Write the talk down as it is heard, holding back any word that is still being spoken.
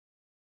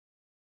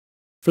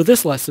For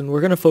this lesson,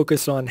 we're going to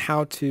focus on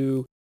how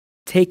to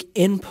take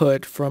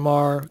input from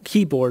our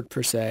keyboard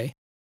per se,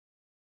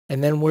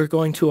 and then we're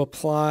going to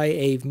apply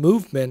a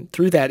movement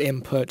through that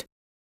input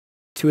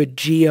to a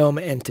geom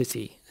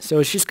entity. So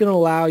it's just going to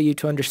allow you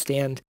to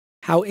understand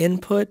how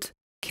input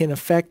can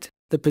affect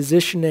the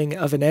positioning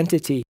of an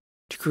entity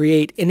to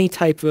create any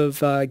type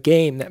of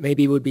game that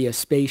maybe would be a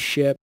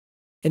spaceship.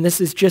 And this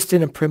is just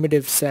in a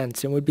primitive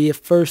sense and would be a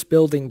first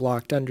building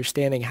block to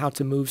understanding how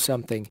to move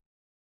something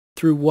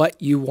through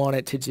what you want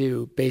it to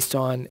do based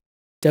on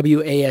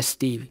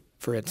WASD,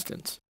 for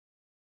instance.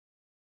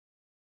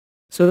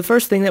 So the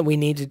first thing that we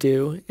need to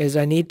do is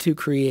I need to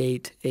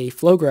create a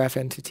flow graph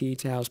entity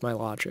to house my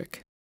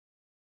logic.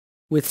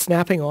 With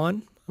snapping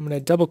on, I'm going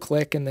to double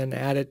click and then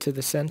add it to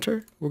the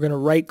center. We're going to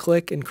right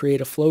click and create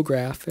a flow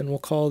graph, and we'll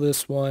call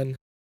this one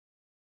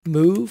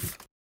move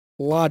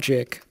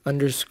logic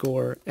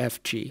underscore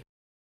FG.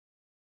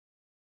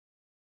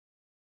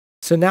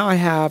 So now I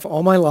have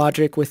all my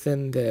logic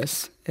within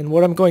this, and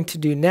what I'm going to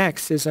do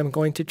next is I'm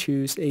going to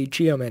choose a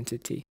geom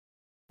entity,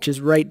 which is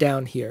right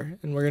down here,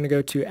 and we're going to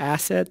go to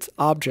Assets,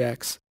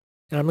 Objects,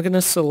 and I'm going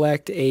to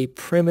select a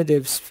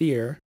primitive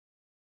sphere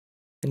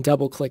and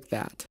double click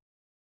that.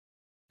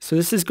 So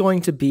this is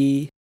going to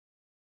be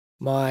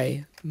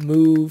my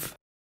move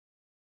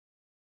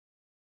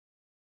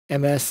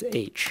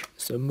MSH,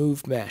 so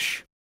move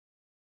mesh.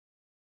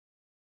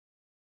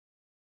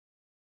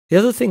 The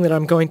other thing that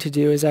I'm going to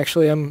do is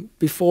actually,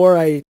 before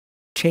I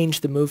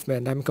change the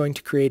movement, I'm going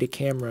to create a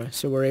camera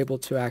so we're able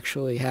to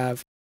actually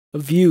have a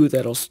view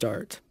that'll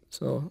start.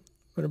 So I'm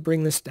going to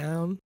bring this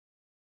down.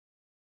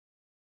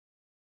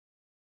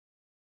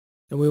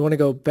 And we want to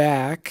go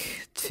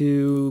back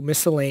to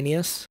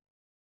miscellaneous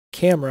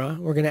camera.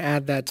 We're going to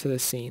add that to the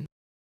scene.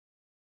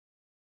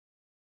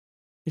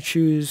 You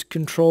choose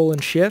Control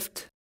and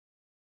Shift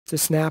to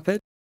snap it.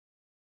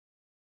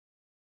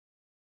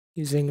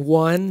 Using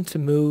 1 to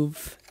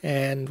move,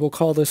 and we'll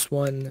call this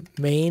one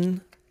main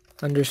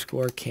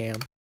underscore cam.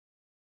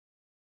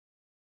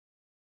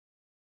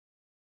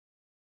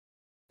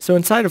 So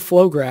inside of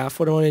flow graph,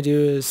 what I want to do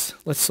is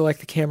let's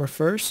select the camera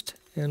first,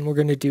 and we're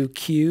going to do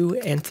Q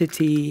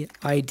entity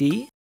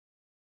ID,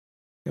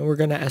 and we're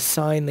going to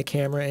assign the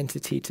camera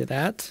entity to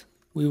that.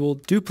 We will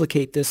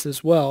duplicate this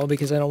as well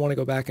because I don't want to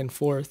go back and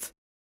forth.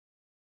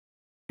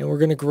 And we're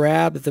going to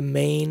grab the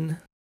main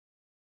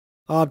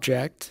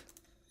object,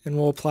 and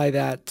we'll apply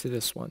that to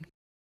this one.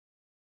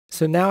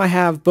 So now I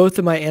have both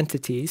of my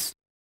entities.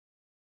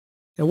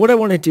 And what I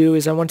want to do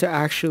is I want to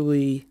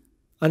actually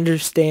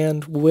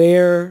understand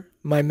where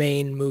my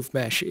main move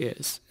mesh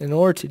is. In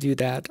order to do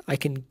that, I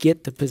can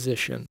get the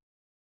position.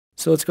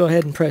 So let's go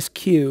ahead and press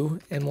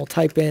Q, and we'll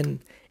type in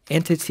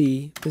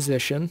entity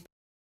position.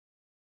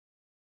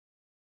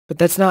 But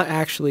that's not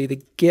actually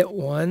the get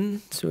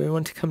one, so we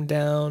want to come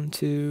down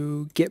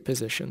to get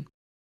position.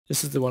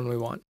 This is the one we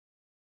want.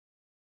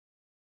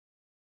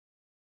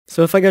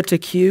 So if I go to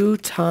Q,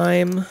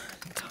 time,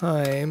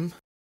 and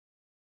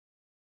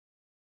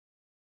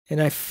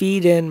I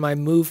feed in my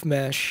move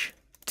mesh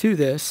to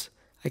this,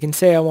 I can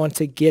say I want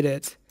to get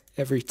it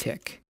every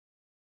tick.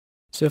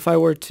 So if I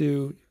were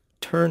to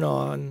turn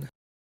on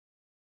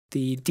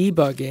the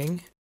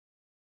debugging,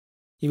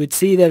 you would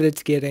see that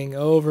it's getting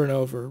over and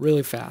over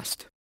really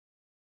fast.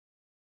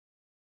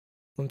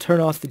 We'll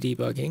turn off the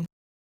debugging.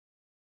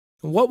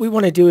 And what we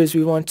want to do is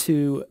we want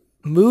to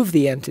move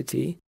the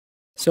entity.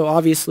 So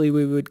obviously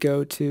we would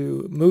go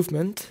to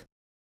movement.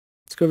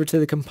 Let's go over to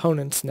the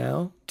components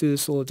now, do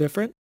this a little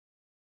different.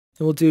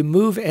 And we'll do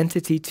move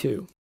entity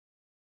to.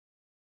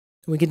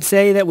 And we can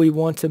say that we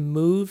want to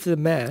move the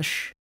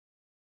mesh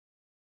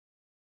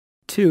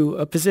to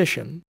a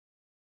position.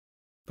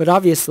 But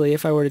obviously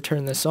if I were to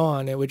turn this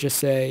on, it would just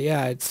say,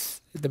 yeah,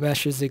 the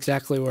mesh is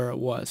exactly where it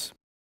was.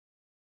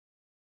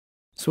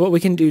 So what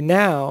we can do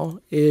now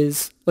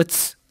is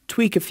let's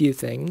tweak a few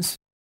things.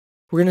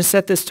 We're going to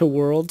set this to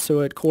world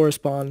so it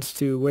corresponds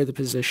to where the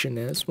position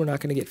is. We're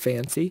not going to get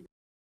fancy.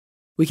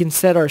 We can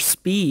set our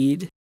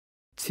speed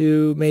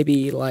to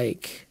maybe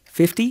like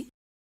 50.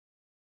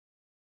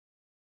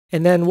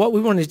 And then what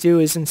we want to do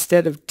is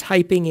instead of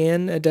typing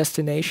in a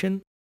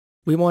destination,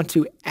 we want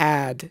to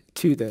add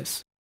to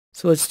this.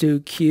 So let's do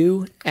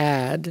Q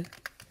add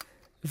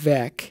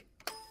vec,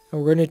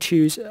 and we're going to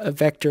choose a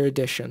vector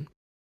addition.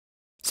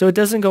 So it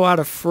doesn't go out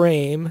of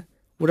frame.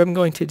 What I'm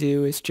going to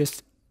do is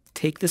just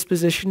take this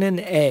position in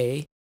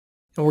A,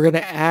 and we're going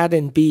to add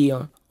in B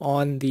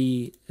on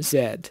the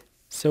Z.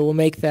 So we'll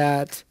make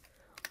that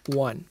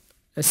 1.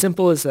 As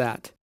simple as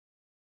that.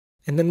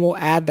 And then we'll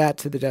add that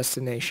to the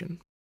destination.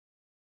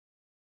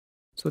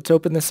 So let's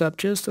open this up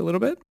just a little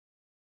bit.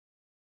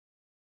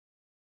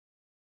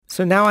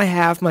 So now I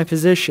have my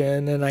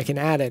position and I can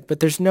add it, but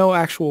there's no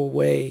actual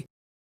way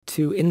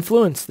to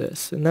influence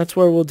this. And that's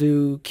where we'll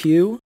do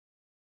Q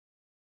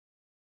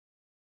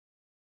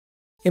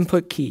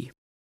input key.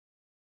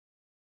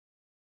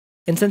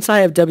 And since I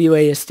have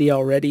WASD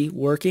already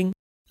working,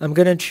 I'm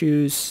going to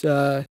choose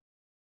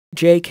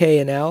J, K,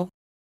 and L.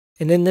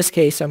 And in this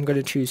case, I'm going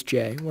to choose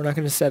J. We're not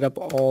going to set up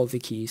all the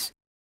keys.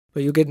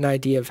 but you'll get an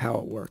idea of how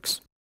it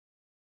works.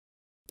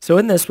 So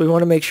in this, we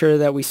want to make sure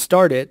that we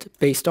start it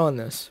based on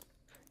this,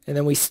 and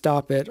then we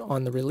stop it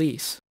on the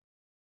release.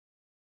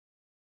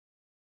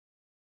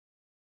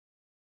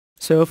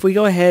 So if we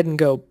go ahead and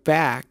go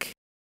back,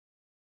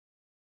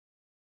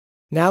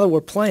 now that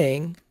we're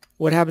playing,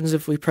 what happens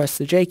if we press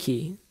the J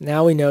key?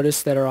 Now we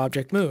notice that our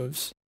object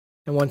moves,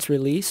 and once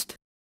released,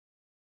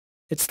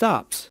 it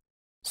stops.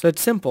 So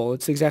it's simple.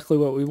 It's exactly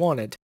what we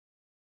wanted.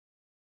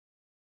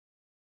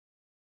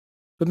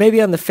 But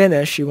maybe on the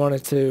finish you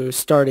wanted to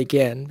start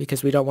again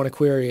because we don't want to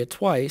query it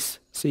twice.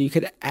 So you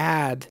could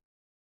add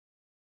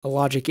a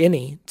logic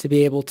any to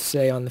be able to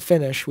say on the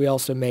finish we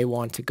also may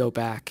want to go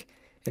back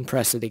and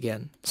press it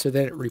again so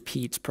that it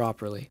repeats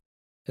properly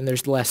and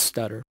there's less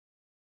stutter.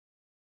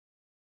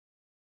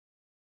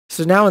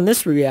 So now in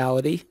this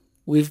reality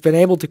we've been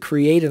able to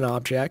create an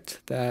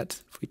object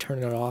that if we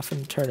turn it off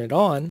and turn it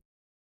on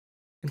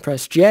and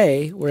press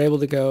J, we're able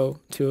to go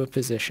to a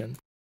position.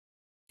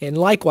 And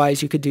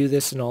likewise, you could do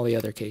this in all the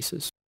other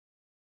cases.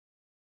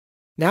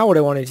 Now what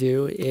I want to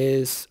do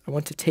is I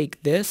want to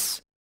take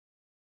this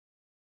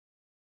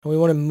and we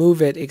want to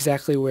move it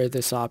exactly where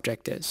this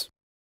object is.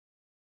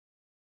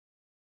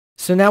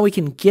 So now we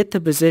can get the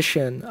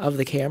position of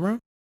the camera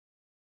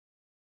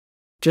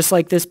just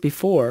like this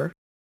before,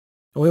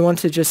 and we want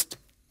to just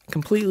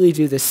completely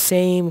do the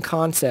same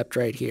concept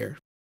right here.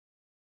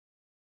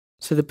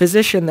 So the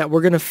position that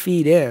we're going to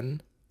feed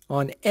in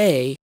on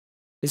A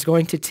is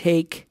going to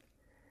take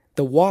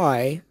the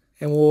Y,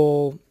 and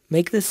we'll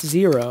make this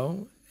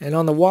 0, and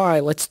on the Y,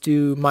 let's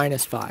do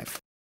 -5.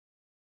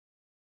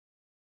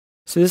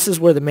 So this is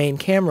where the main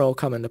camera will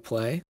come into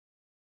play,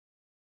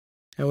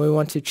 and we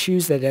want to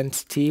choose that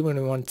entity when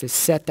we want to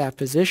set that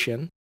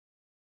position.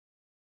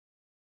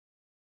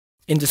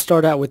 And to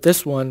start out with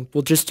this one,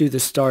 we'll just do the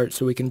start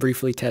so we can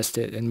briefly test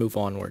it and move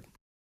onward.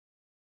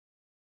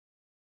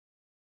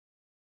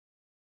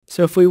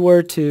 So if we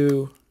were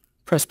to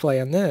press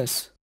play on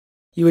this,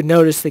 you would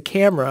notice the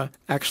camera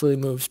actually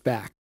moves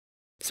back.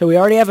 So we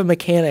already have a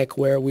mechanic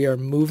where we are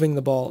moving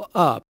the ball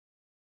up,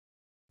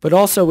 but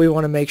also we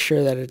want to make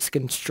sure that it's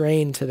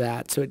constrained to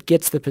that so it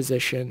gets the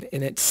position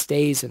and it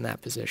stays in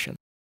that position.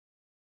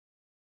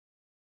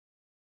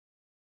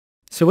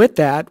 So with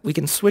that, we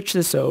can switch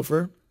this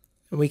over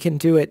and we can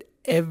do it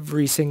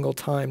every single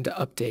time to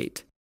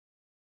update.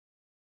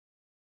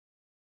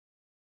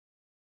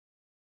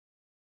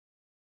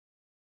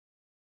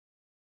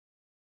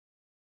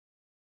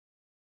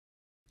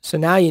 So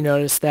now you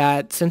notice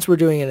that since we're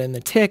doing it in the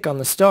tick on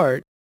the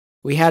start,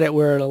 we had it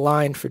where it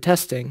aligned for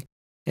testing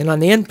and on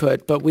the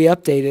input, but we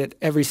update it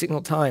every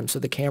single time so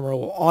the camera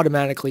will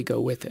automatically go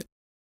with it.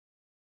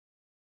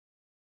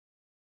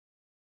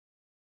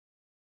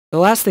 The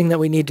last thing that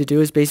we need to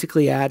do is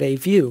basically add a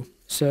view.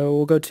 So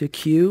we'll go to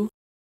Q,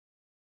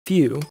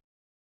 View,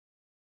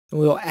 and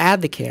we'll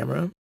add the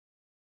camera.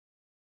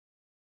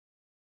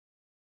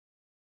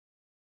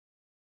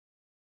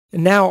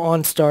 And now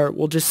on start,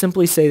 we'll just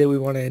simply say that we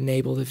want to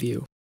enable the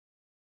view.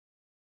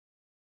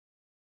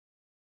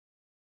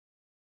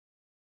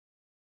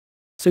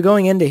 So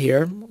going into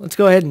here, let's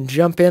go ahead and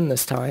jump in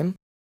this time.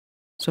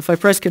 So if I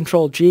press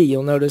Ctrl G,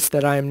 you'll notice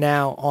that I am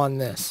now on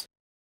this.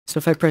 So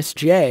if I press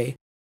J,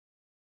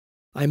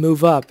 I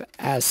move up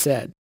as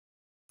said.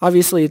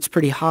 Obviously it's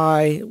pretty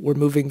high, we're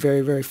moving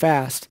very, very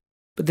fast,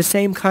 but the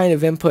same kind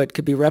of input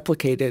could be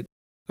replicated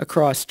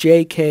across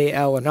J, K,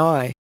 L, and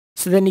I,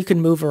 so then you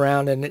can move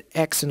around in an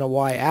X and a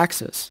Y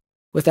axis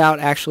without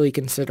actually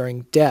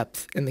considering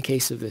depth in the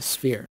case of this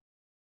sphere.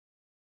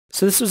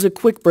 So this was a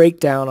quick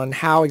breakdown on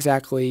how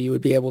exactly you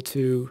would be able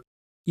to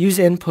use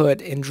input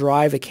and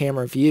drive a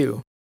camera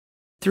view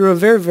through a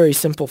very, very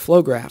simple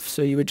flow graph.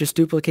 So you would just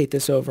duplicate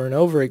this over and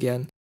over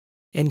again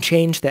and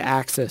change the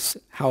axis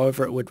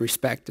however it would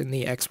respect in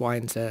the X, Y,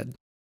 and Z.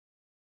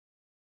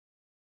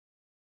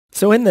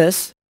 So in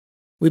this,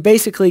 we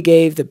basically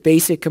gave the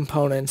basic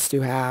components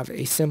to have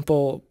a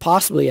simple,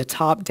 possibly a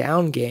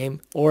top-down game,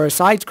 or a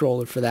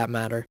side-scroller for that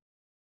matter,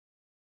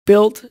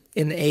 built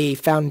in a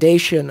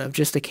foundation of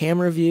just a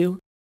camera view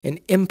and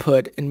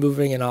input and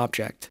moving an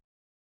object.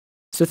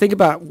 So think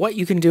about what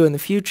you can do in the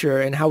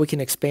future and how we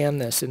can expand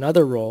this in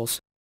other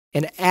roles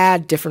and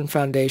add different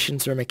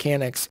foundations or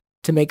mechanics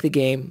to make the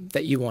game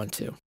that you want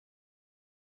to.